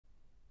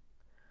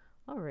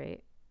All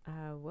right.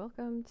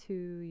 Welcome to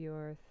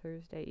your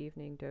Thursday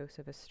evening dose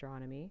of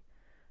astronomy.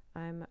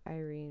 I'm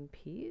Irene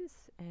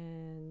Pease,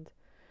 and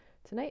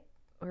tonight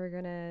we're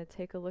going to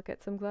take a look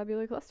at some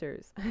globular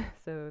clusters.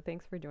 So,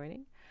 thanks for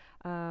joining.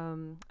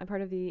 I'm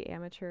part of the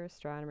Amateur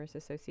Astronomers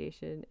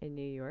Association in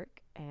New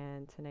York,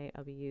 and tonight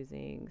I'll be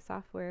using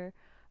software,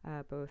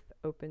 both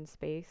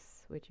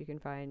OpenSpace, which you can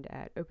find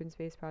at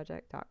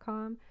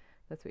openspaceproject.com.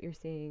 That's what you're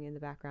seeing in the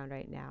background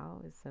right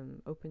now is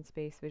some open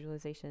space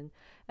visualization.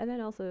 And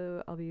then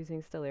also I'll be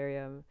using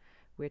Stellarium,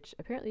 which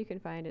apparently you can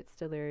find at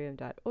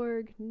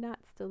stellarium.org, not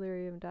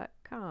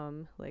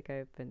stellarium.com, like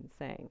I've been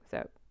saying.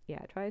 So yeah,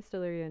 try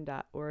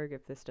stellarium.org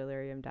if the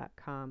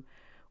stellarium.com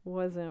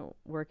wasn't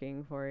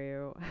working for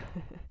you.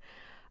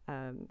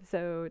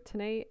 So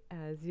tonight,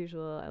 as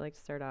usual, I like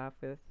to start off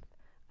with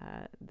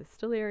the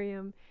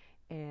Stellarium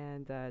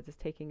and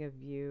just taking a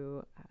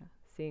view,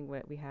 seeing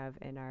what we have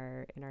in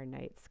our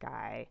night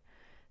sky.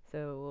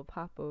 So we'll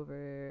pop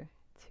over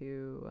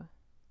to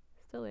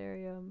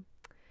Stellarium,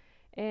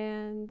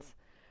 and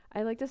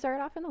I like to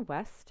start off in the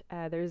west.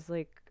 There's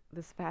like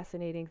this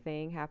fascinating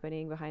thing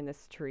happening behind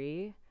this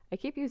tree. I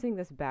keep using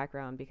this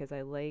background because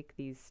I like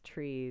these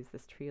trees,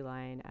 this tree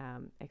line.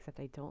 Except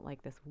I don't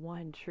like this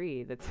one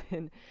tree that's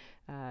in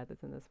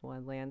this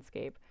one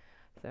landscape.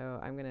 So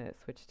I'm gonna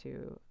switch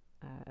to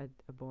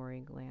a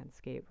boring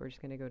landscape. We're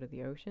just gonna go to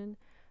the ocean,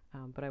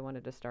 but I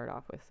wanted to start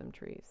off with some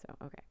trees.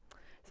 So okay,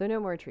 so no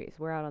more trees.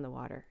 We're out on the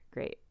water.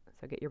 Great.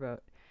 So get your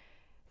boat.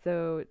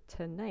 So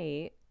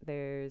tonight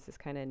there's this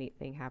kind of neat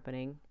thing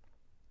happening.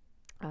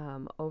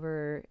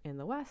 Over in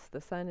the west,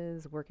 the sun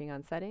is working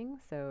on setting.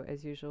 So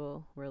as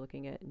usual, we're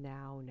looking at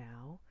now.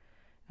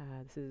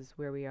 This is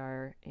where we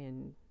are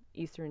in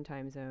Eastern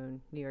time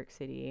zone, New York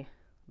City,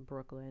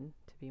 Brooklyn,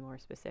 to be more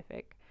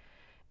specific.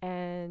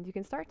 And you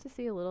can start to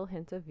see a little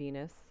hint of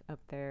Venus up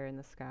there in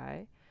the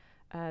sky.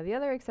 The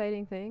other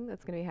exciting thing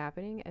that's going to be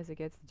happening as it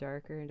gets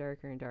darker and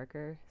darker and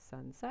darker,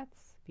 sun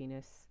sets,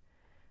 Venus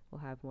will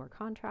have more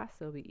contrast,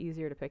 so it'll be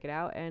easier to pick it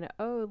out. And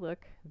oh,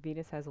 look,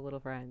 Venus has a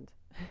little friend.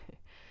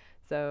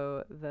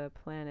 So the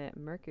planet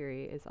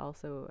Mercury is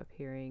also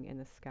appearing in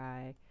the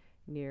sky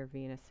near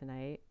Venus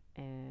tonight,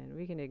 and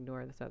we can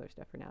ignore this other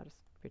stuff for now, just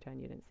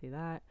pretend you didn't see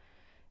that.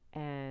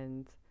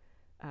 And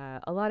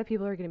a lot of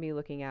people are going to be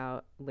looking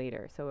out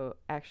later. So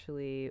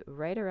actually,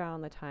 right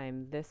around the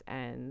time this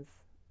ends,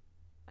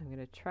 I'm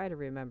going to try to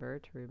remember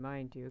to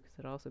remind you, because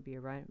it'll also be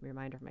a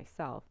reminder of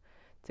myself,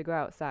 to go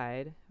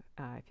outside.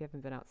 If you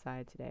haven't been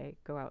outside today,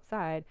 go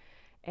outside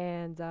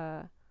and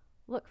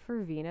look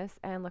for Venus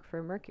and look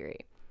for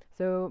Mercury.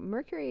 So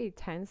Mercury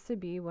tends to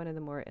be one of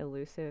the more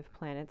elusive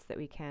planets that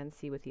we can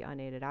see with the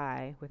unaided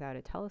eye without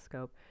a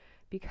telescope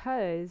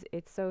because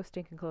it's so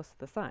stinking close to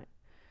the sun.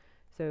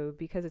 So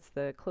because it's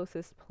the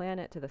closest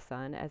planet to the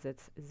sun as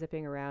it's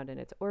zipping around in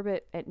its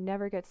orbit, it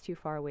never gets too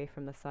far away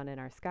from the sun in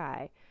our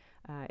sky.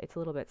 It's a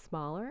little bit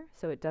smaller,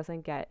 so it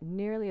doesn't get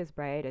nearly as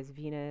bright as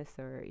Venus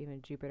or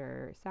even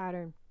Jupiter or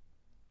Saturn.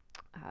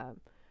 Um,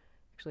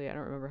 Actually, I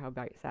don't remember how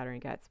bright Saturn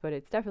gets, but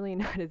it's definitely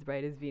not as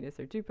bright as Venus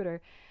or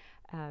Jupiter.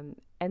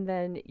 And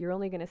then you're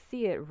only going to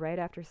see it right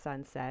after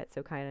sunset,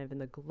 so kind of in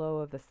the glow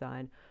of the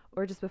sun,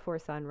 or just before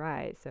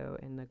sunrise, so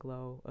in the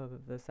glow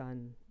of the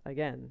sun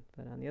again,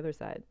 but on the other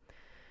side.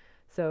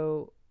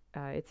 So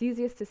it's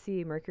easiest to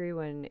see Mercury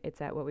when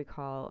it's at what we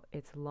call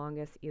its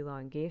longest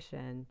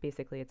elongation.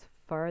 Basically, it's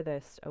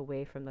farthest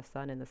away from the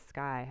sun in the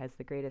sky, has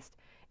the greatest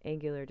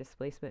angular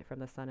displacement from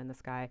the sun in the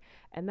sky,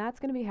 and that's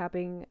going to be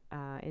happening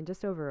in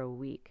just over a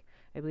week.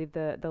 I believe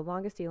the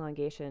longest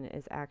elongation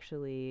is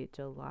actually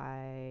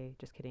July,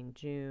 just kidding,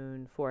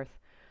 June 4th.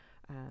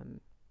 Um,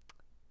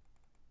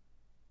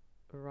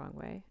 Wrong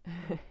way.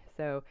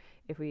 So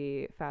if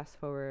we fast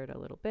forward a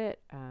little bit,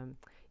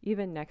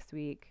 even next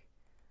week,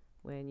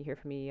 when you hear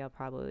from me, I'll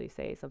probably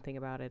say something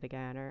about it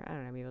again, or I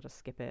don't know, maybe I'll just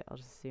skip it. I'll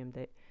just assume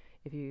that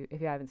if you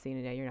haven't seen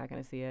it yet, you're not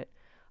going to see it.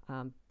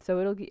 So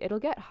it'll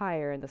get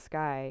higher in the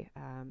sky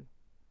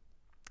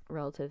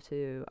relative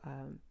to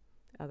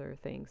other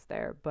things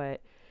there,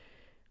 but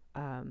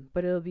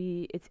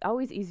it's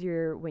always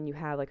easier when you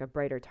have like a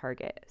brighter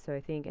target. So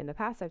I think in the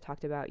past I've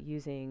talked about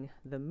using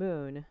the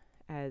moon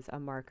as a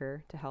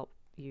marker to help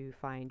you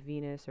find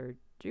Venus or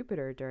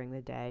Jupiter during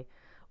the day.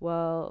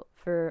 Well,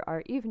 for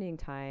our evening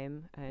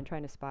time and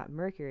trying to spot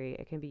Mercury,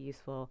 it can be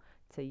useful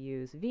to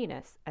use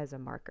Venus as a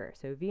marker.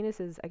 So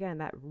Venus is, again,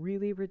 that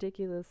really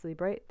ridiculously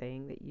bright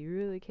thing that you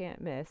really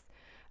can't miss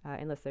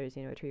unless there's,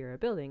 a tree or a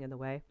building in the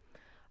way.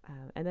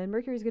 And then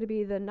Mercury is going to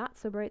be the not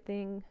so bright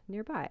thing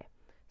nearby.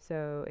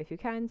 So if you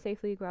can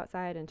safely go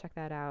outside and check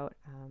that out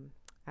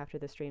after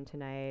the stream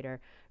tonight, or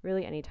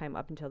really any time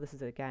up until this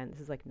is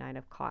like 9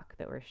 o'clock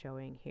that we're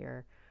showing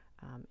here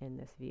in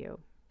this view.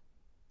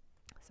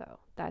 So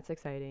that's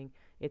exciting.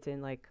 It's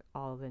in like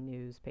all the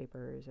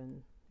newspapers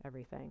and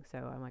everything. So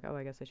I'm like, oh,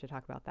 I guess I should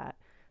talk about that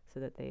so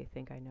that they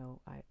think I know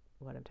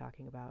what I'm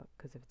talking about,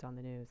 because if it's on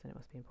the news, then it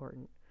must be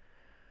important.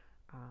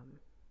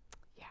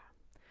 Yeah.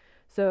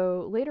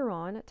 So later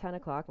on at 10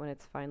 o'clock, when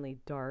it's finally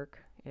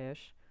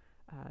dark-ish,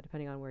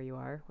 depending on where you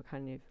are, what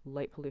kind of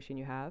light pollution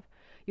you have,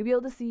 you'll be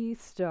able to see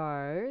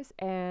stars.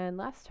 And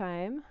last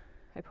time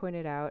I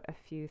pointed out a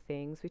few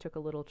things. We took a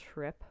little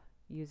trip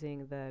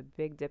using the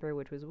Big Dipper,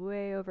 which was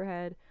way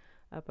overhead,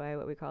 up by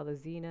what we call the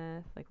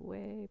zenith, like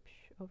way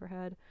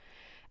overhead.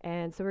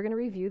 And so we're going to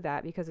review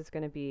that because it's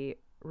going to be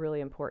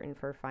really important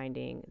for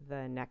finding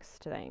the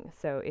next thing.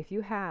 So if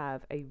you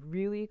have a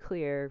really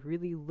clear,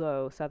 really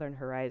low southern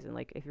horizon,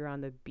 like if you're on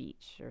the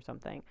beach or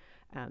something,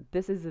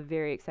 this is a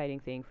very exciting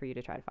thing for you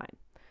to try to find.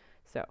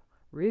 So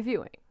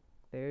reviewing,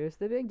 there's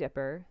the Big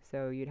Dipper.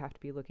 So you'd have to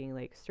be looking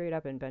like straight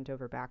up and bent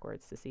over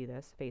backwards to see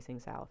this, facing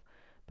south.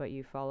 But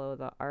you follow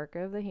the arc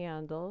of the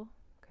handle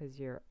because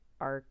you're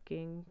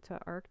arcing to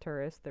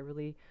Arcturus, the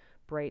really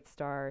bright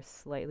star,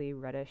 slightly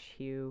reddish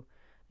hue.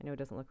 I know it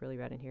doesn't look really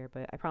red in here,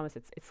 but I promise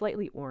it's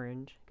slightly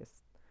orange, I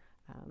guess,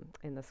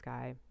 in the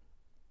sky.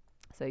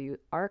 So you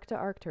arc to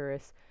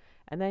Arcturus,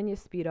 and then you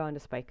speed on to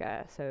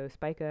Spica. So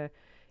Spica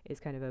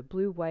is kind of a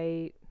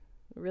blue-white.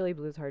 Really,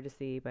 blue is hard to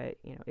see, but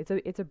you know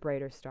it's a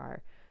brighter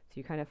star. So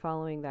you're kind of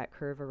following that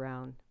curve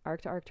around,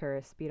 arc to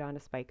Arcturus, speed on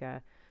to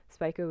Spica.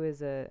 Spica was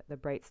the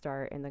bright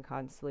star in the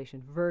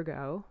constellation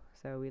Virgo.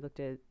 So we looked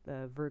at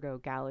the Virgo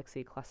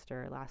galaxy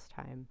cluster last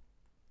time.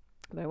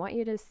 But I want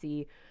you to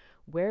see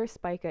where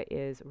Spica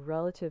is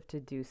relative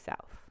to due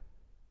south.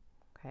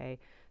 Okay,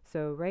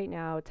 so right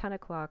now, 10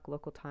 o'clock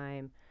local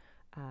time,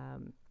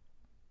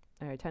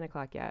 or 10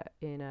 o'clock, yeah,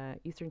 in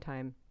Eastern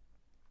time,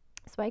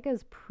 Spica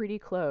is pretty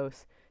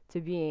close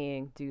to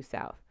being due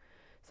south.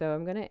 So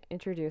I'm going to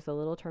introduce a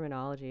little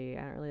terminology.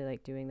 I don't really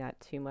like doing that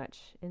too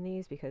much in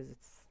these because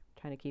it's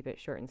trying to keep it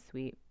short and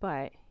sweet,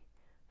 but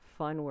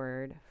fun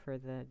word for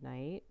the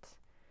night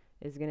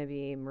is going to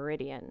be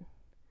meridian.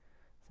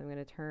 So I'm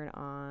going to turn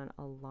on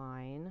a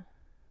line.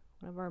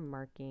 One of our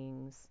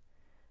markings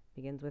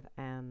begins with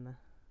M,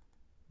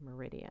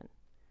 meridian.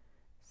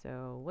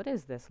 So what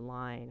is this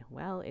line?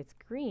 Well, it's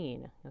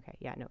green. Okay,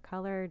 yeah, no,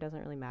 color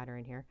doesn't really matter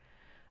in here,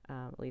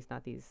 at least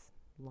not these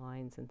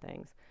lines and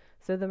things.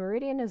 So the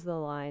meridian is the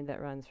line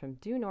that runs from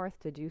due north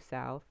to due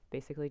south,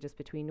 basically just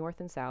between north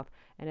and south,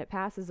 and it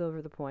passes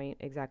over the point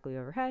exactly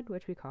overhead,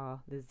 which we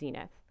call the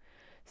zenith.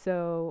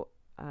 So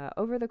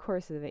over the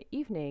course of the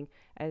evening,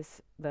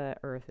 as the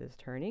Earth is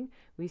turning,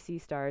 we see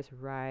stars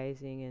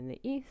rising in the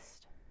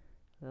east.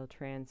 They'll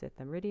transit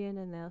the meridian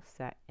and they'll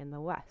set in the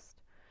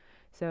west.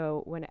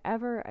 So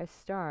whenever a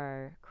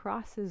star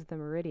crosses the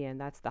meridian,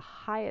 that's the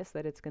highest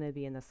that it's going to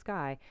be in the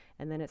sky,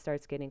 and then it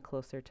starts getting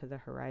closer to the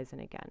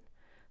horizon again.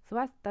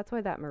 So that's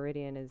why that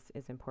meridian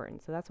is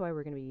important. So that's why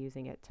we're going to be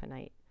using it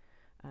tonight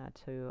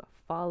to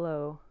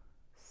follow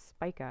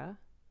Spica.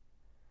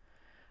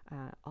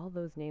 All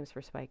those names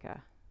for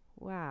Spica.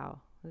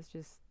 Wow, let's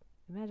just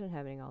imagine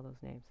having all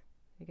those names.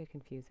 They get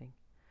confusing.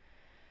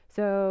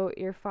 So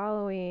you're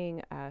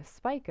following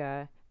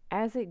Spica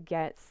as it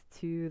gets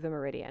to the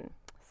meridian.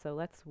 So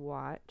let's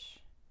watch.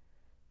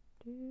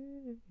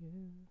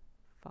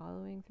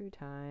 Following through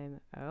time.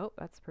 Oh,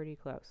 that's pretty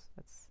close.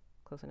 That's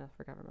close enough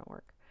for government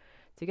work.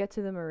 To get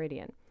to the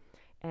meridian.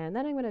 And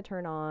then I'm going to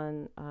turn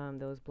on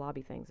those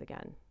blobby things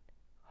again.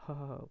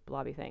 Oh,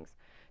 blobby things.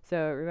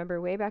 So remember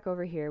way back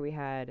over here we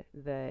had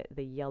the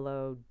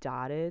yellow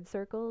dotted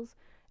circles,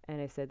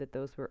 and I said that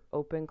those were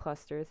open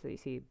clusters. So you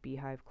see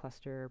beehive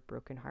cluster,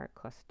 broken heart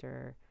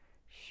cluster,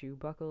 shoe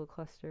buckle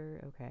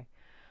cluster, okay,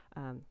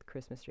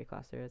 Christmas tree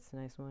cluster, that's a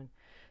nice one.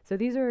 So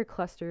these are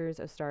clusters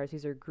of stars.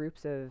 These are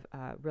groups of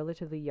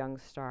relatively young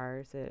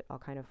stars that all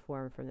kind of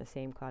form from the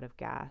same cloud of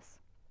gas.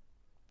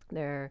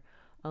 They're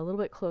a little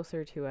bit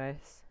closer to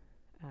us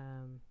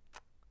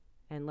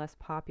and less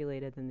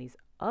populated than these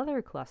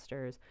other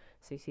clusters.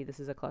 So you see this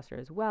is a cluster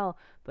as well,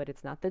 but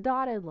it's not the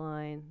dotted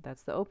line,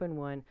 that's the open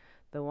one.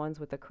 The ones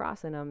with the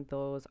cross in them,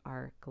 those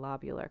are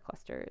globular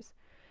clusters.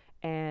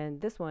 And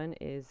this one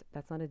is,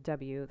 that's not a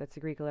W, that's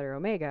the Greek letter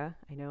omega.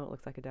 I know it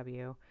looks like a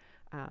W,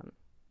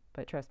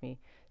 but trust me.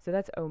 So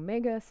that's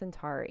Omega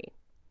Centauri,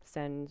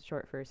 Cen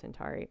short for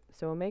Centauri.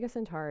 So Omega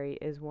Centauri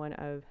is one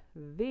of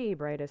the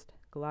brightest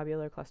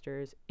globular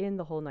clusters in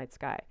the whole night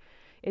sky.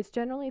 It's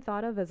generally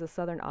thought of as a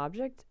southern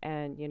object,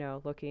 and you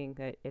know, looking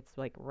that it's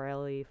like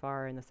really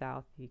far in the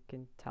south, you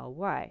can tell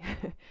why.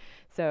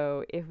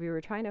 So if we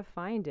were trying to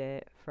find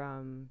it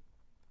from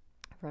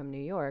New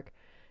York,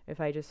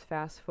 if I just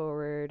fast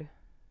forward,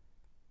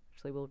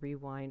 actually we'll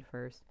rewind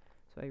first.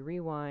 So I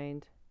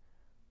rewind,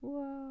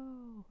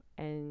 whoa,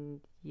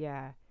 and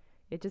yeah,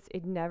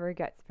 it never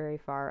gets very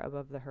far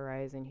above the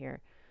horizon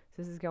here.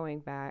 So this is going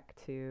back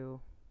to,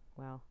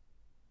 well,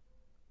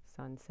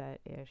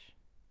 sunset-ish.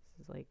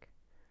 This is like,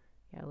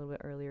 yeah, a little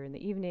bit earlier in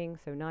the evening,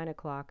 so 9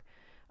 o'clock.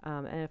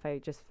 And if I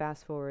just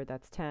fast forward,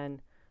 that's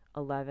 10,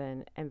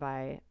 11, and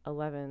by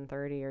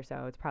 11:30 or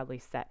so, it's probably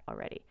set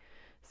already.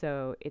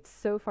 So it's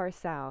so far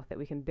south that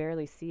we can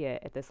barely see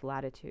it at this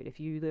latitude. If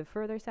you live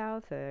further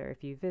south, or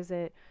if you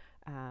visit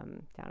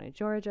down in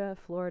Georgia,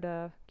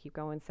 Florida, keep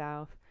going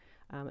south,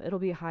 it'll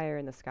be higher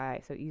in the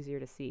sky, so easier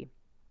to see.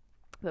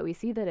 But we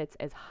see that it's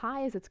as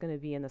high as it's going to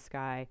be in the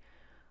sky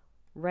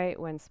right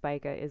when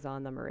Spica is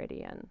on the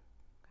meridian.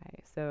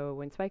 Okay, so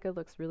when Spica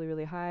looks really,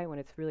 really high, when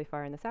it's really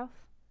far in the south,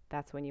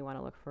 that's when you want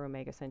to look for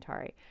Omega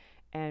Centauri.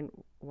 And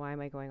why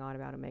am I going on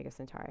about Omega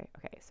Centauri?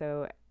 Okay,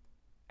 so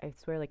I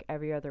swear like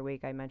every other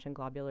week I mention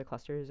globular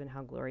clusters and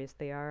how glorious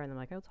they are, and I'm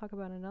like, I'll talk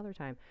about it another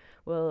time.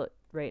 Well,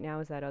 right now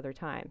is that other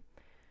time.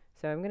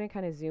 So I'm going to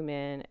kind of zoom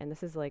in, and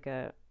this is like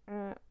a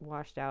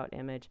washed out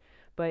image.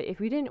 But if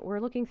we didn't, we're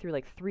looking through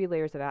like 3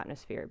 layers of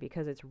atmosphere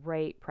because it's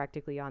right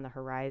practically on the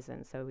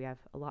horizon. So we have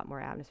a lot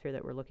more atmosphere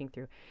that we're looking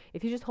through.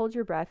 If you just hold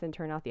your breath and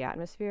turn off the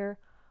atmosphere,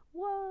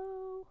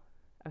 whoa.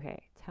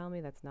 Okay, tell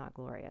me that's not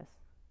glorious.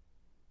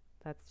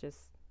 That's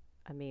just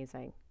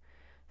amazing.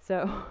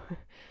 So,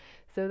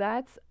 so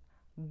that's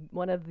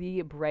one of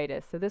the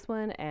brightest. So this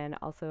one and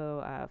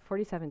also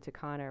 47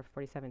 Tucana or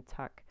 47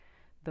 Tuc,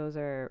 those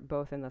are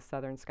both in the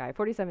southern sky.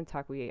 47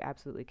 Tuc we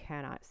absolutely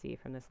cannot see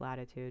from this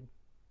latitude.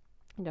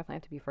 You definitely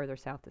have to be further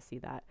south to see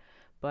that.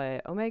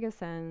 But Omega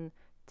Cen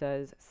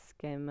does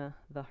skim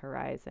the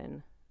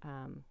horizon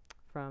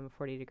from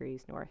 40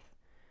 degrees north.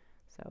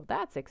 So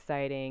that's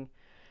exciting.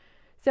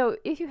 So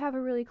if you have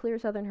a really clear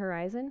southern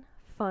horizon,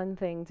 fun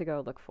thing to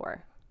go look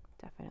for.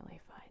 Definitely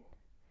fun.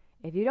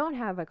 If you don't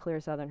have a clear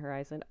southern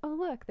horizon, oh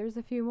look, there's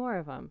a few more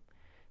of them.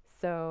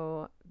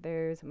 So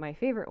there's my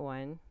favorite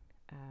one.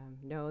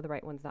 No, the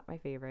right one's not my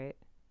favorite.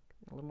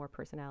 A little more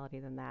personality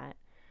than that.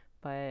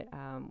 But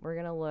we're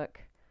going to look,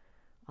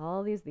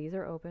 all these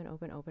are open,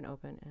 open, open,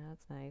 open.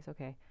 That's nice,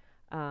 okay.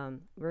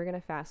 We're going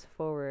to fast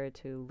forward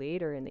to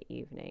later in the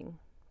evening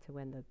to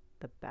when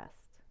the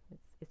best,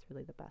 it's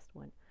really the best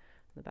one,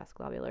 the best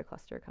globular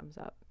cluster comes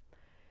up.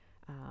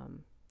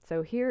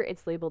 So here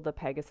it's labeled the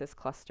Pegasus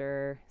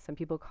cluster. Some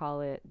people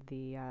call it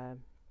the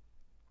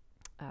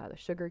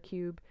sugar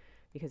cube,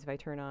 because if I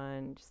turn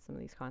on just some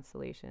of these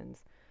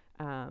constellations,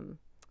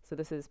 so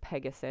this is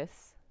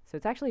Pegasus. So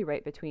it's actually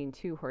right between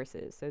 2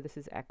 horses. So this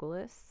is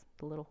Equus,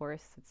 the little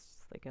horse. It's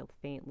just like a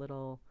faint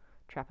little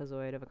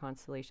trapezoid of a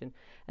constellation.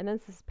 And then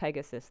this is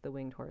Pegasus, the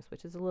winged horse,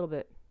 which is a little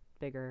bit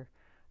bigger,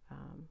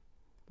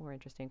 more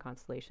interesting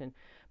constellation.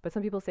 But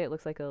some people say it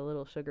looks like a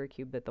little sugar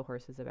cube that the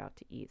horse is about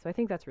to eat. So I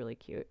think that's really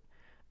cute.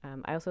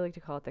 I also like to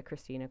call it the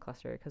Christina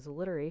cluster because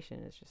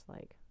alliteration is just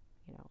like,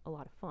 you know, a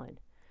lot of fun.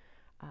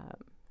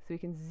 So we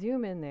can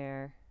zoom in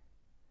there.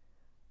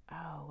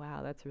 Oh,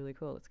 wow, that's really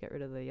cool. Let's get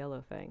rid of the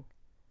yellow thing.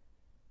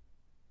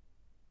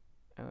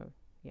 Oh,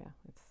 yeah,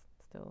 it's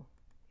still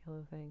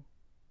yellow thing.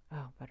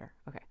 Oh, better.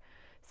 Okay.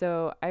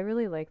 So I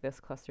really like this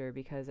cluster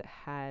because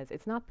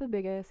it's not the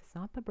biggest, it's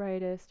not the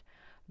brightest,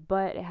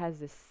 but it has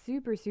this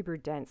super, super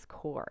dense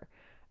core.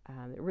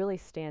 It really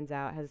stands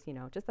out, has, you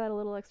know, just that a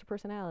little extra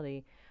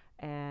personality,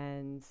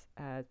 and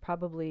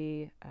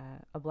probably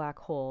a black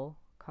hole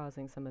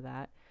causing some of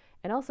that.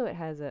 And also it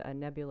has a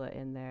nebula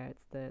in there.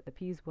 It's the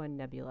Peas 1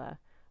 nebula,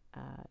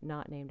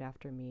 not named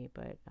after me,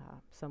 but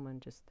someone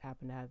just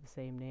happened to have the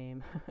same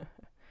name.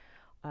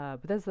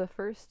 But that's the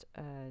first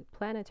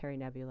planetary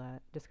nebula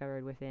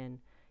discovered within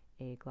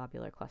a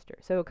globular cluster.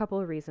 So a couple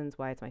of reasons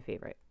why it's my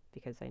favorite,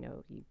 because I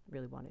know you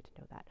really wanted to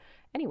know that.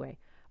 Anyway,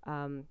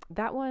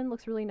 that one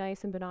looks really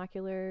nice in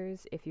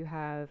binoculars. If you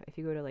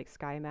go to like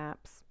Sky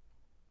Maps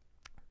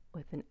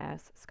with an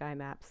S,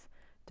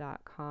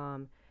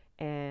 skymaps.com,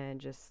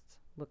 and just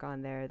look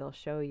on there, they'll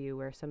show you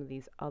where some of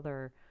these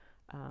other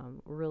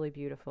really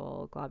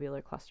beautiful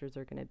globular clusters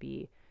are going to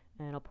be,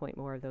 and I'll point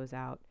more of those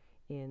out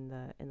in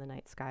the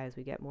night sky as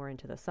we get more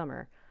into the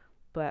summer.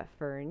 But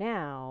for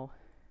now,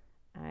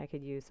 I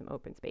could use some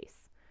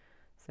OpenSpace.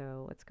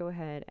 So let's go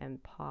ahead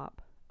and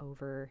pop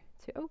over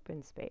to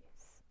OpenSpace.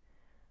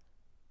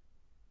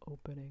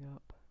 Opening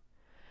up.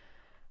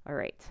 All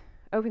right,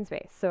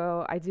 OpenSpace.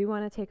 So I do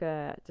want to take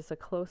just a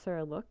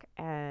closer look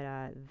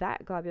at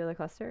that globular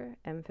cluster,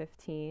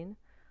 M15,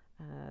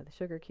 the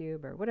sugar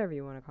cube, or whatever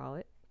you want to call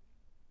it.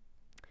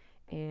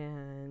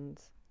 And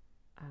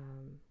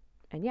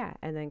yeah,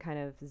 and then kind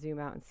of zoom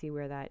out and see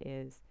where that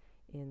is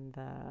in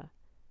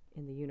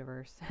the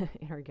universe,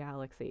 in our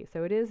galaxy.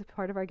 So it is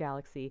part of our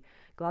galaxy.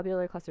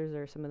 Globular clusters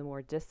are some of the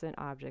more distant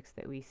objects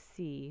that we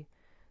see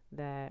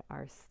that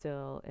are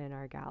still in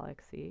our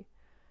galaxy,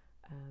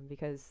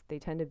 because they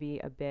tend to be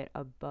a bit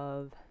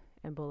above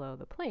and below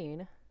the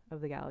plane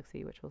of the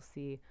galaxy, which we'll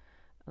see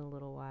in a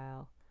little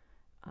while.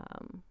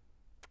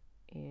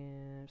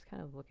 And just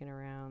kind of looking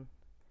around.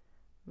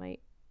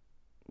 Might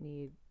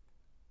need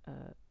a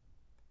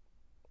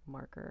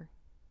marker.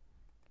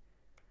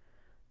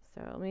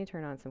 So let me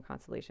turn on some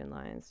constellation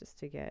lines just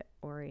to get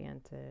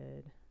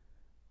oriented.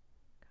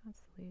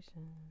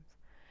 Constellations.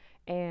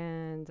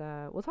 And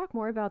we'll talk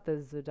more about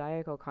the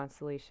zodiacal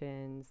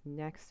constellations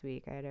next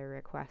week. I had a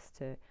request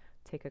to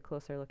take a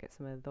closer look at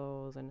some of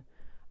those and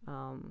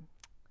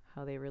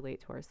how they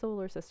relate to our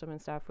solar system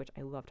and stuff, which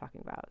I love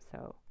talking about.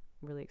 So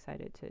I'm really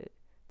excited to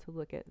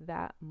look at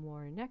that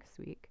more next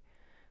week.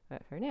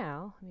 But for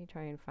now, let me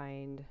try and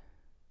find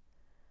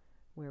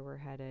where we're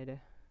headed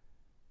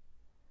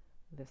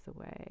this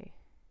away.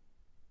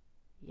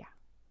 Yeah,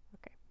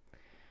 okay.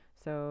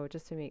 So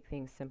just to make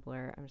things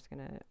simpler, I'm just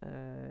gonna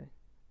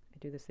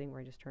do this thing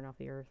where I just turn off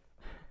the Earth.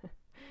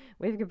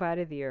 Wave goodbye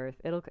to the Earth.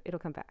 It'll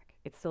come back.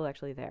 it's still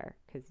actually there,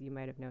 because you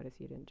might have noticed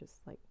you didn't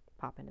just like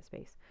pop into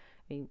space.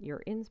 I mean,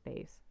 you're in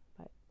space,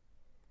 but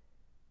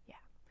yeah.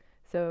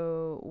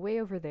 So way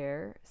over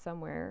there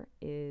somewhere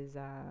is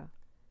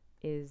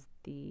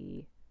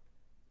the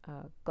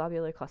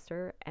globular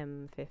cluster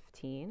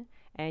M15,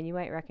 and you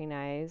might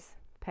recognize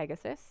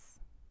Pegasus,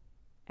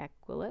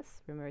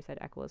 Equus. Remember I said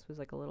Equus was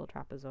like a little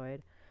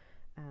trapezoid.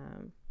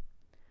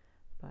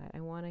 But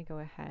I want to go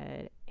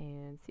ahead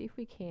and see if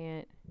we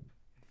can't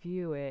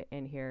view it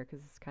in here,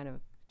 because it's kind of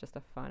just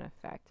a fun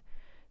effect.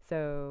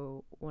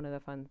 So one of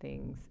the fun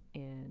things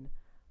in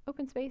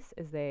OpenSpace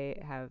is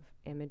they have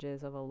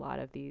images of a lot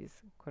of these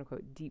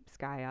quote-unquote deep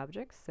sky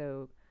objects,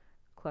 so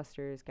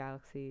clusters,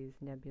 galaxies,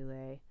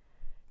 nebulae,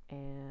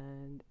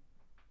 and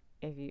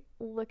if you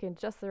look in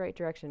just the right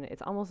direction,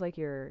 it's almost like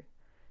you're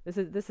this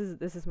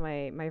is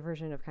my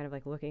version of kind of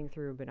like looking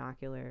through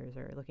binoculars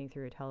or looking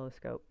through a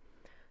telescope.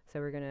 So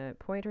we're going to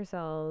point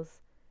ourselves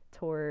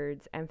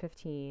towards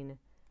M15,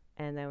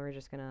 and then we're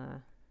just going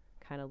to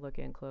kind of look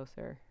in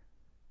closer.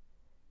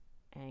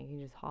 And you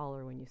can just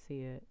holler when you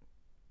see it.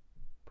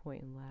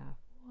 Point and laugh.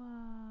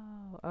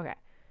 Whoa. Okay.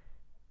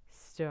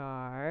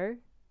 Star.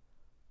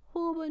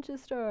 Whole bunch of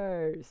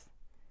stars.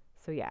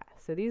 So yeah,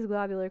 so these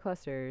globular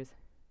clusters,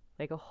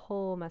 like a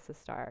whole mess of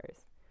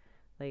stars.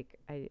 Like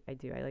I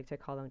like to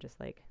call them just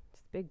a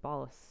big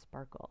ball of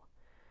sparkle.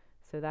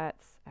 So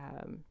that's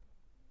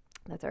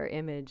our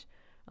image,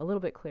 a little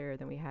bit clearer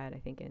than we had, I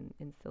think, in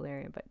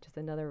Stellarium, but just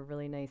another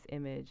really nice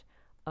image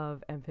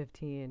of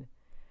M15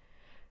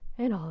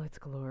 in all its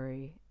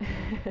glory.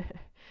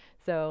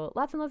 So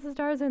lots and lots of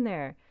stars in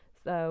there.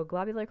 So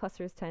globular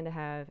clusters tend to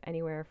have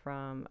anywhere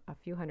from a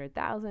few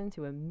 100,000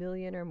 to 1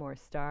 million or more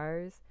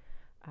stars.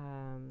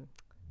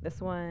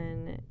 This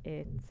one,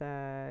 it's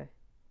several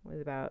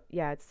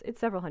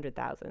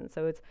 100,000,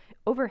 so it's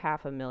over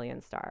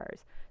 500,000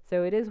 stars.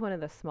 So it is one of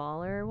the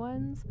smaller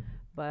ones,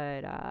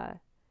 but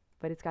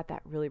it's got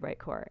that really bright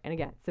core. And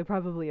again, so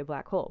probably a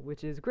black hole,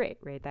 which is great,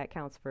 right? That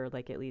counts for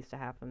like at least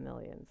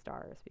 500,000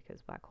 stars,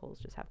 because black holes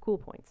just have cool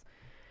points.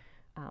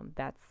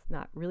 That's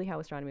not really how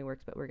astronomy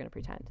works, but we're going to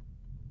pretend.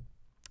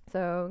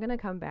 So I'm going to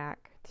come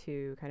back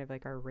to kind of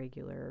like our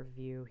regular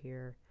view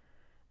here,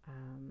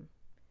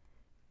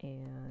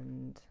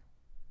 and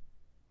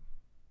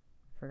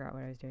forgot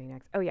what I was doing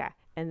next. Oh yeah,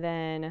 and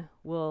then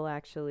we'll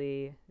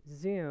actually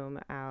zoom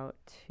out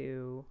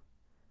to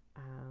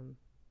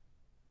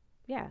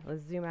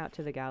let's zoom out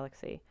to the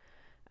galaxy,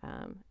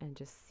 and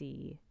just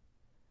see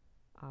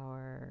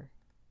our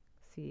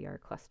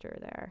cluster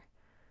there.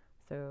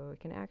 So we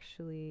can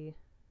actually,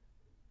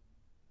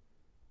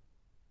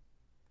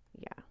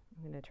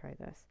 I'm going to try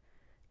this.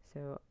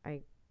 So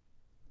I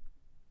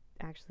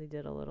actually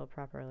did a little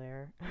proper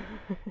layer,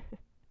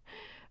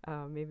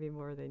 maybe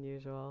more than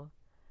usual.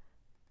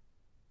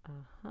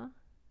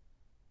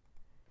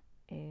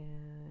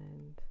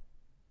 And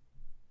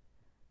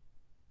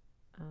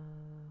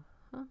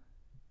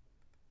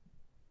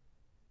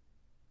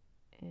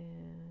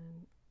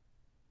and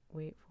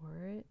wait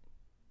for it.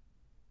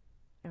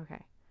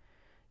 Okay.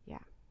 Yeah.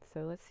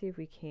 So let's see if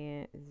we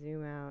can't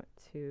zoom out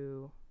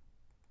to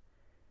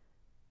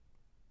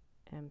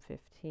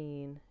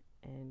M15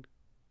 and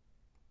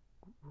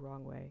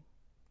wrong way.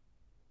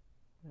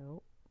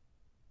 Nope.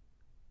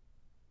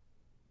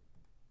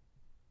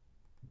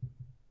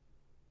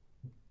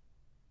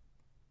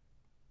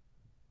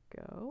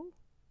 Go.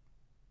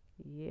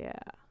 Yeah,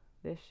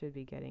 this should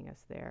be getting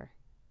us there.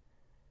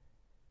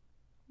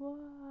 Well,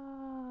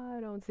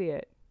 I don't see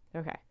it.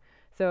 Okay,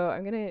 so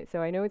I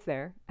know it's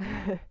there.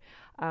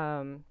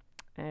 And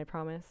I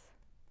promise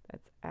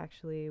that's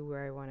actually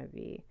where I want to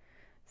be.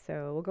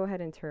 So we'll go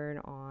ahead and turn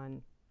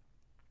on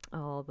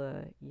all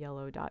the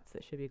yellow dots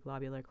that should be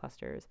globular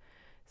clusters.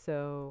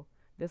 So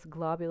this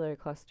globular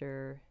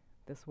cluster,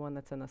 this one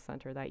that's in the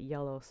center, that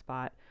yellow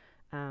spot,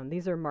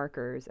 these are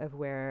markers of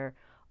where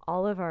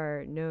all of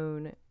our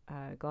known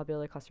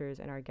globular clusters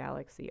in our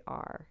galaxy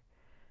are.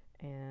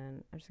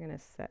 And I'm just going to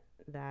set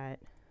that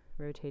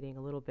rotating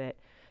a little bit.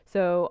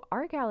 So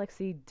our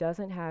galaxy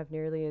doesn't have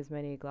nearly as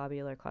many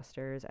globular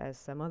clusters as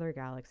some other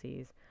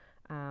galaxies.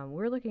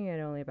 We're looking at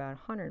only about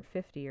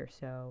 150 or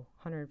so,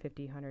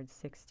 150,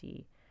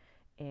 160.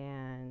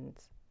 And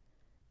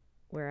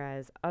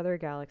whereas other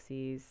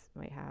galaxies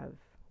might have,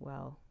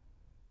 well,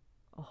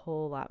 a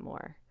whole lot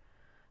more.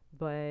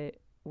 But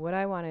what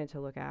I wanted to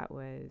look at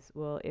was,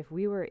 well, if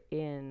we were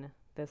in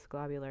this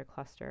globular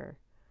cluster,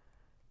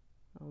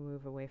 I'll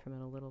move away from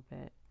it a little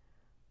bit,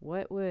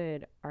 what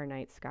would our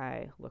night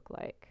sky look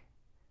like?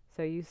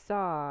 So you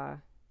saw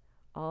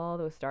all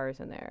those stars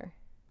in there.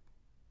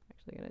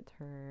 Actually going to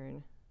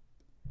turn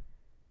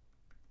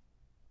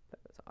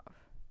those off.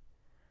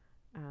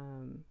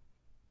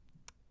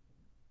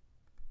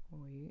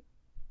 Wait.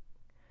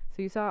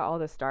 So you saw all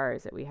the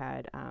stars that we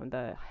had,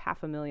 the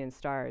 500,000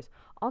 stars,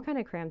 all kind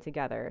of crammed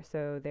together.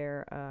 So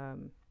they're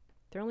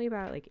only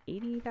about like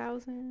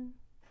 80,000.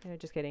 No,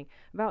 just kidding.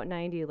 About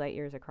 90 light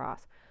years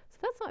across. So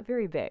that's not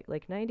very big.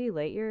 Like 90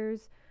 light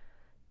years,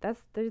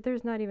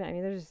 there's not even, I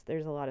mean,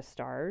 there's a lot of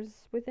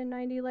stars within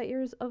 90 light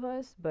years of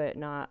us, but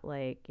not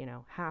like, you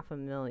know, half a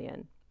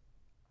million.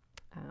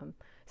 Um,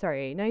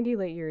 sorry, 90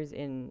 light years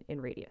in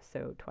radius,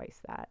 so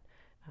twice that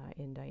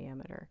in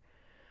diameter.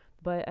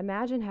 But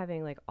imagine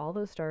having like all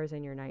those stars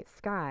in your night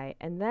sky,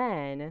 and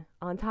then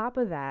on top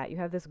of that, you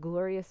have this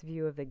glorious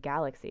view of the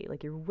galaxy.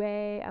 Like you're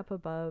way up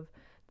above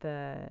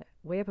the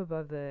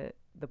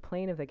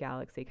plane of the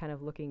galaxy, kind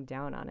of looking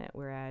down on it.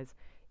 Whereas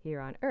here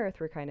on Earth,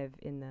 we're kind of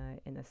in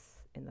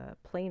the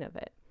plane of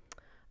it.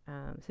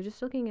 So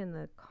just looking in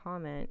the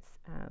comments,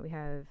 we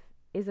have,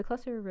 is the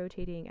cluster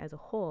rotating as a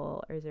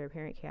whole, or is there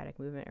apparent chaotic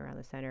movement around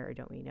the center, or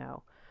don't we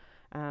know?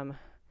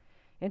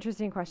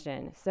 Interesting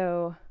question.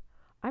 So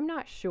I'm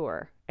not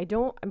sure.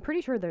 I'm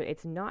pretty sure that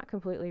it's not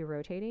completely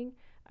rotating.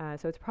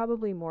 So it's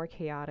probably more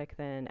chaotic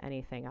than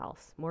anything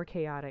else, more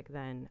chaotic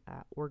than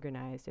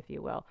organized, if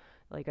you will,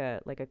 like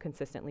a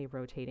consistently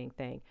rotating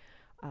thing.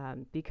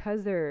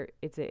 Because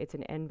it's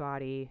an N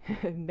body,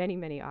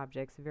 many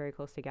objects very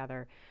close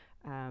together.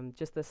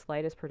 Just the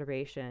slightest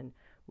perturbation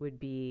would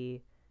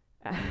be,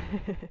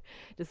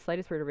 just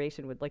slightest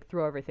perturbation would like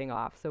throw everything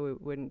off, so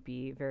it wouldn't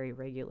be very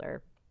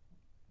regular.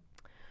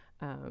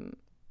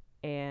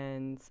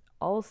 And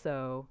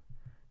also,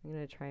 I'm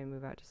going to try and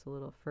move out just a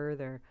little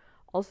further.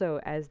 Also,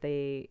 as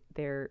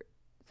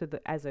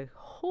as a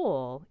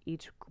whole,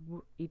 each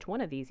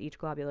one of these, each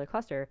globular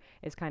cluster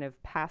is kind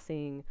of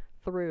passing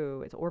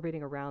through, it's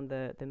orbiting around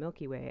the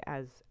Milky Way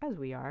as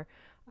we are,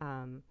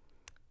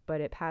 but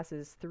it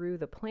passes through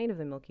the plane of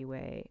the Milky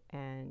Way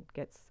and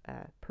gets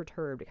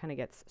perturbed. It kind of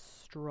gets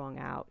strung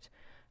out.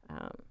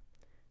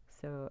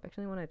 So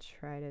actually I want to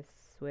try to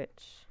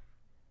switch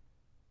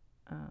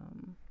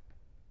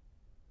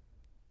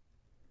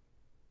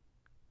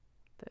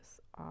this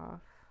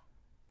off,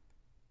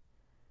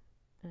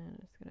 and I'm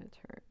just going to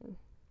turn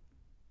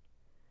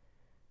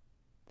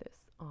this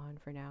on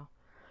for now.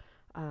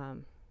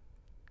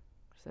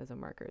 Just as a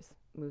markers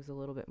moves a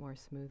little bit more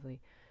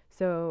smoothly.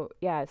 So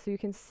yeah, so you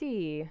can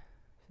see,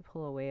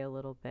 pull away a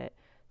little bit,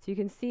 so you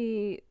can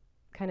see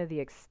kind of the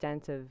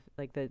extent of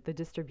like the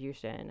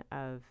distribution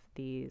of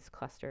these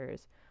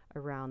clusters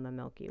around the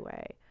Milky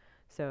Way.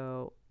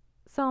 So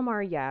some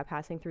are, yeah,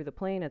 passing through the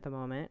plane at the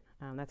moment.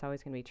 That's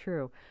always going to be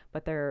true,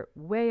 but they're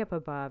way up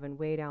above and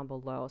way down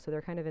below. So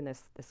they're kind of in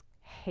this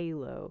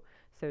halo,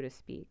 so to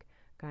speak,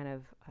 kind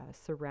of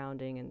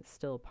surrounding and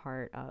still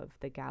part of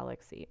the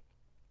galaxy.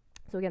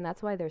 So again,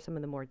 that's why there's some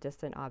of the more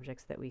distant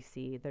objects that we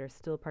see that are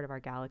still part of our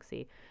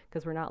galaxy,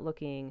 because we're not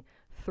looking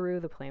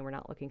through the plane. We're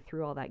not looking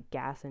through all that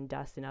gas and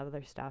dust and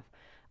other stuff.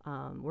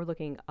 We're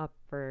looking up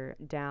or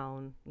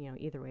down, you know,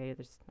 either way.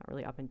 There's not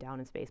really up and down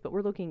in space, but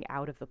we're looking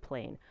out of the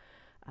plane.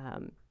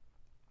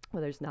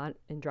 Where there's not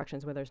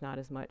instructions, where there's not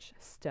as much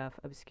stuff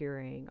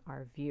obscuring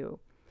our view.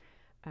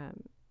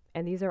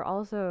 And these are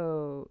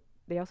also,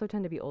 they also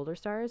tend to be older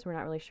stars. We're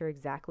not really sure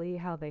exactly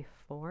how they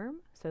form.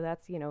 So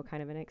that's, you know,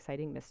 kind of an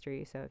exciting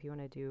mystery. So if you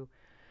want to do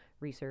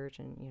research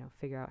and, you know,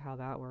 figure out how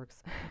that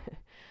works,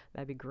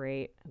 that'd be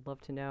great. I'd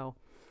love to know.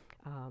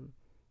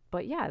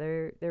 But yeah,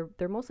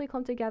 they're mostly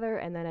clumped together,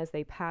 and then as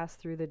they pass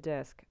through the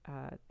disk,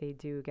 they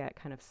do get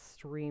kind of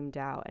streamed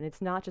out. And it's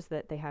not just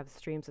that they have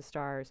streams of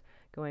stars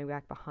going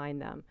back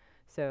behind them.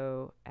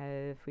 So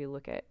if we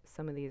look at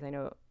some of these, I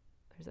know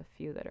there's a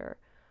few that are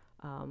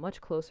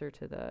much closer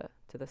to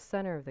the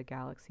center of the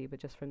galaxy, but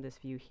just from this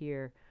view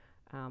here,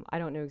 I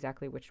don't know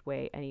exactly which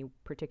way any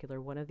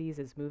particular one of these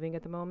is moving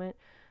at the moment.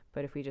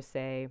 But if we just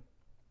say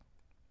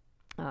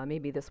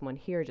maybe this one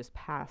here just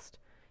passed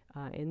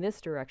in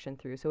this direction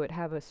through, so it'd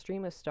have a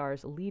stream of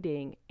stars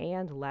leading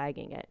and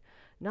lagging it.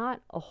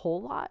 Not a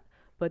whole lot,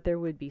 but there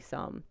would be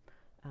some,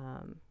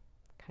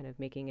 kind of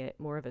making it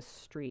more of a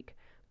streak.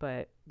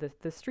 But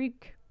the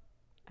streak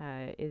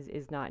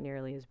is not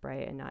nearly as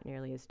bright and not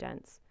nearly as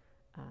dense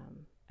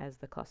as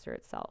the cluster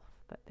itself.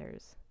 But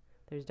there's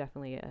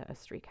definitely a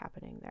streak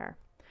happening there.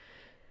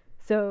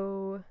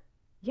 So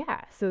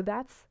yeah, so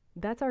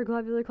that's our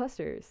globular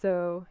cluster.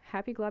 So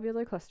happy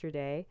Globular Cluster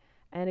Day.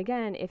 And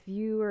again, if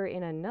you were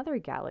in another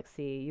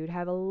galaxy, you'd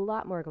have a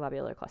lot more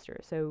globular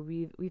clusters. So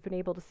we've been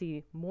able to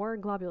see more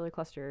globular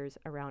clusters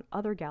around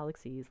other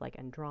galaxies like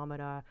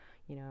Andromeda,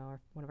 you know,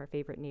 one of our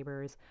favorite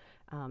neighbors,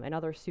 and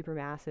other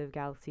supermassive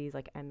galaxies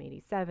like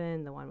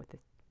M87, the one with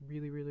this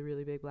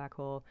really big black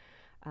hole.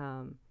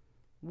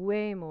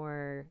 Way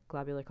more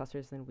globular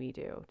clusters than we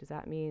do. Does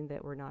that mean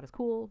that we're not as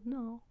cool?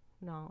 No,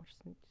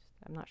 just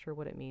I'm not sure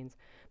what it means,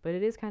 but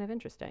it is kind of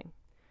interesting.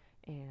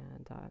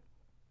 And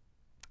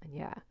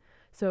yeah.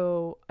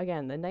 So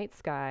again, the night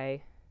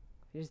sky,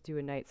 if you just do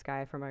a night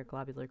sky from our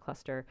globular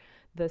cluster,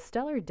 the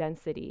stellar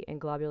density in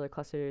globular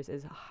clusters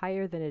is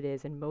higher than it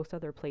is in most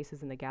other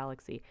places in the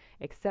galaxy,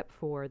 except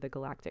for the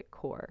galactic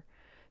core.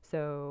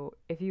 So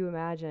if you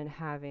imagine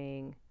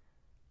having,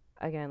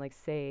 again, like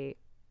say,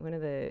 one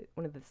of the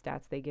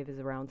stats they give is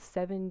around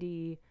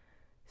 70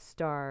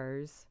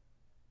 stars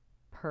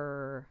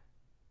per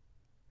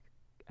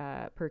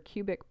per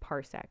cubic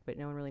parsec, but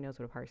no one really knows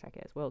what a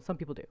parsec is. Well, some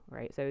people do,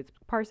 right? So it's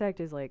parsec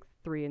is like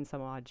 3 and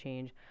some odd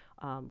change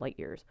light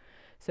years.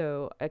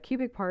 So a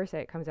cubic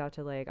parsec comes out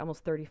to like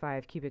almost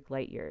 35 cubic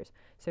light years.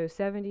 So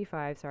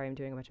 75, sorry, I'm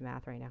doing a bunch of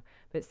math right now,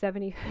 but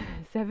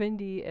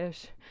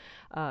 70-ish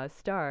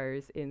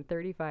stars in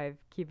 35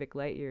 cubic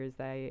light years,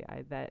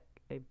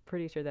 I'm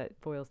pretty sure that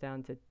boils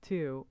down to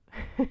 2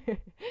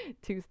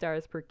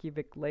 stars per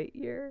cubic light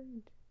year.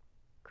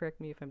 Correct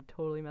me if I'm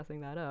totally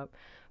messing that up.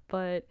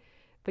 But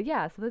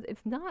yeah, so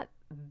it's not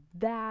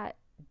that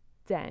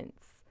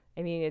dense.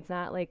 I mean, it's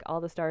not like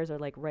all the stars are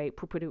like right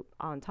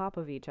on top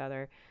of each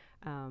other.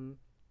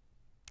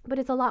 But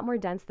it's a lot more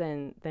dense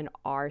than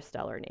our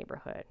stellar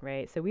neighborhood,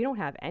 right? So we don't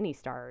have any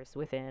stars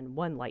within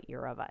 1 light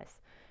year of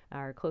us.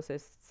 Our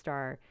closest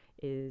star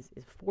is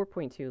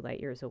 4.2 light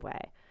years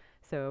away.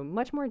 So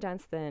much more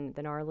dense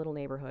than our little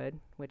neighborhood,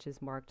 which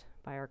is marked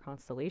by our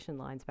constellation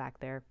lines back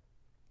there.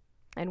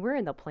 And we're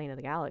in the plane of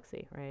the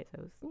galaxy, right?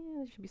 So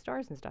there should be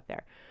stars and stuff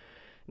there.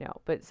 No,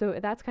 but so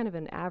that's kind of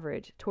an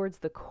average towards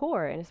the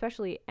core, and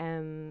especially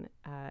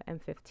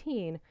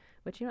M15,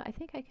 which, I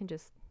think can I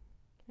just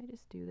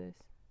do this?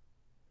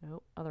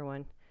 Nope, other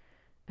one.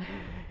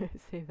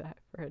 Save that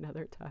for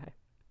another time.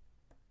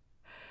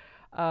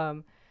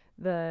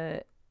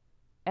 The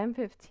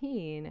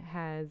M15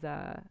 has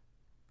a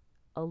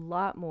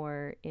lot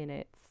more in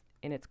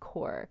its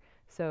core.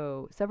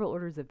 So several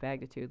orders of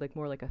magnitude, like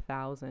more like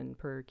 1,000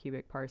 per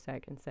cubic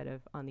parsec instead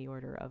of on the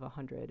order of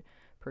 100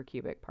 per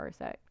cubic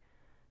parsec.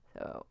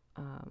 So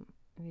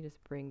let me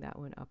just bring that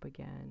one up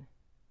again.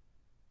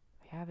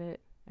 I have it.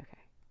 Okay.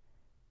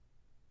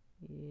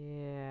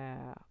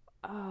 Yeah.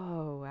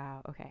 Oh,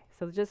 wow. Okay.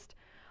 So just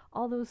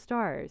all those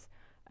stars.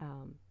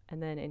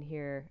 And then in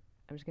here,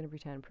 I'm just going to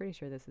pretend, I'm pretty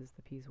sure this is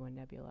the Peas 1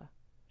 Nebula,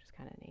 which is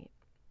kind of neat.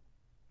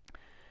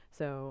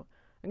 So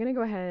I'm going to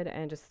go ahead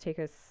and just take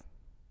us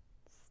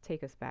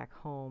back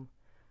home.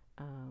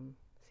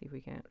 See if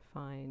we can't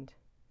find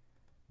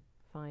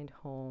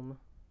home.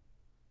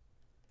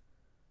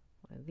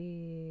 One of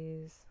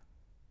these.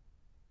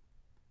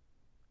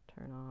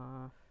 Turn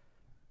off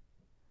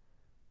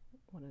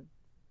one of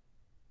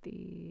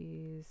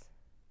these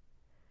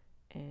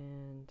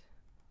and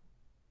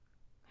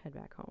head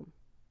back home.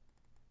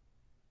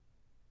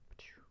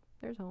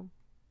 There's home.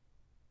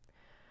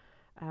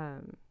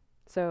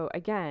 So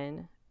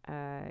again,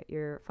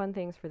 your fun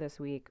things for this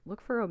week, look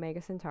for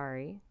Omega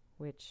Centauri,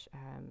 which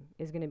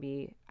is going to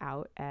be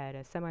out at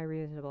a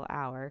semi-reasonable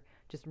hour,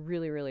 just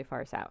really, really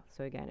far south.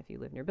 So again, if you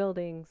live near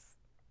buildings,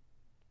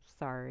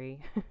 sorry,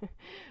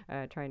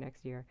 try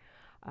next year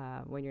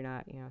when you're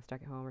not,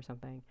 stuck at home or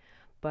something.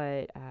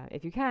 But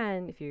if you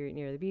can, if you're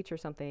near the beach or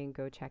something,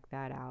 go check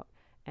that out.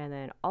 And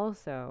then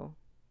also,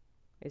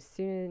 as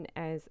soon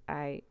as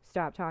I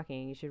stop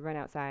talking, you should run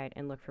outside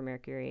and look for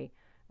Mercury,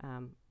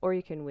 or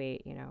you can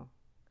wait,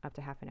 up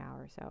to half an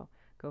hour or so.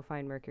 Go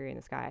find Mercury in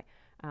the sky.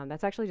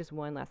 That's actually just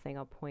one last thing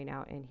I'll point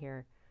out in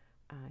here.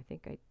 I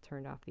think I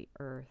turned off the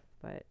Earth,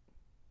 but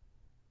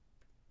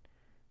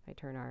if I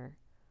turn our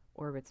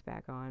orbits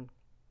back on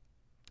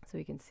so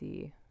we can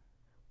see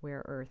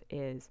where Earth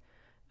is.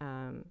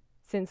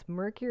 Since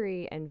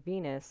Mercury and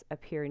Venus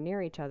appear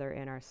near each other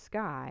in our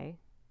sky,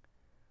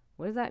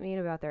 what does that mean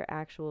about their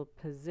actual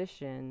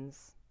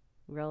positions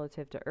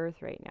relative to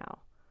Earth right now?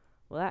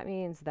 Well, that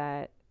means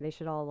that they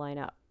should all line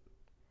up.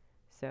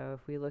 So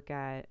if we look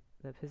at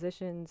the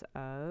positions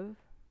of,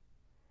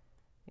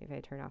 if I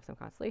turn off some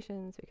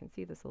constellations, we can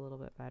see this a little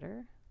bit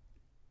better.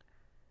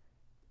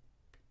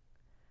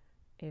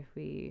 If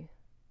we,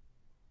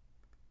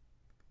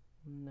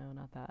 no,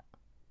 not that.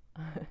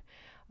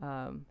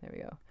 There we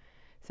go.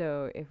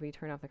 So if we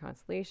turn off the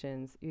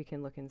constellations, you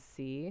can look and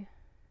see.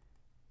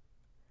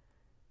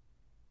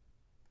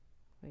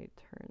 Let me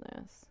turn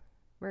this.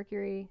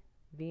 Mercury,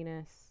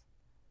 Venus,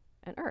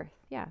 and Earth.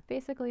 Yeah,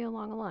 basically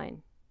along a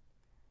line.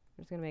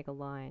 I'm just going to make a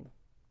line.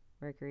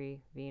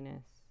 Mercury,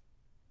 Venus.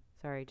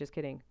 Sorry, just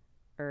kidding.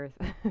 Earth,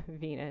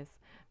 Venus,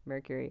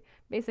 Mercury.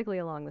 Basically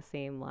along the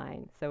same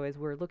line. So as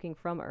we're looking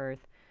from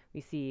Earth,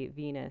 we see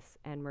Venus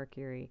and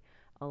Mercury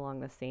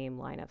along the same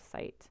line of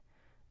sight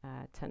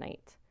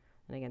tonight.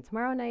 And again,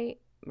 tomorrow night,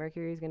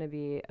 Mercury is going to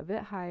be a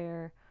bit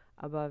higher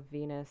above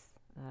Venus.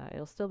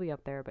 It'll still be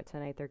up there, but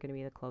tonight they're going to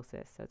be the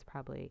closest. So it's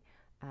probably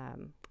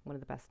one of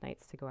the best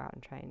nights to go out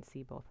and try and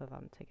see both of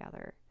them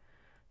together.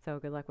 So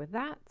good luck with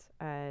that.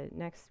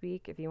 Next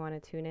week, if you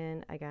want to tune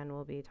in, again,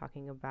 we'll be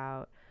talking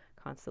about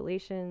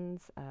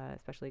constellations,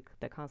 especially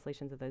the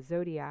constellations of the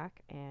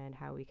zodiac and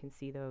how we can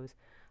see those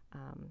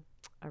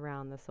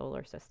around the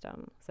solar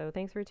system. So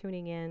thanks for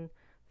tuning in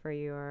for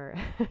your,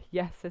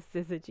 yes,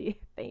 syzygy.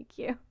 Thank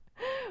you.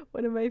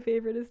 One of my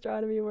favorite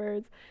astronomy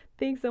words.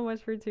 Thanks so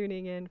much for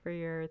tuning in for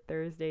your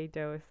Thursday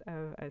dose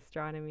of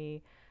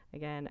astronomy.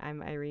 Again,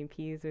 I'm Irene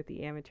Pease with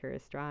the Amateur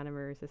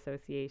Astronomers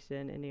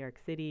Association in New York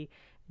City,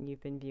 and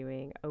you've been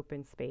viewing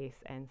OpenSpace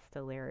and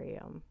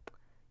Stellarium.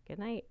 Good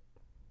night.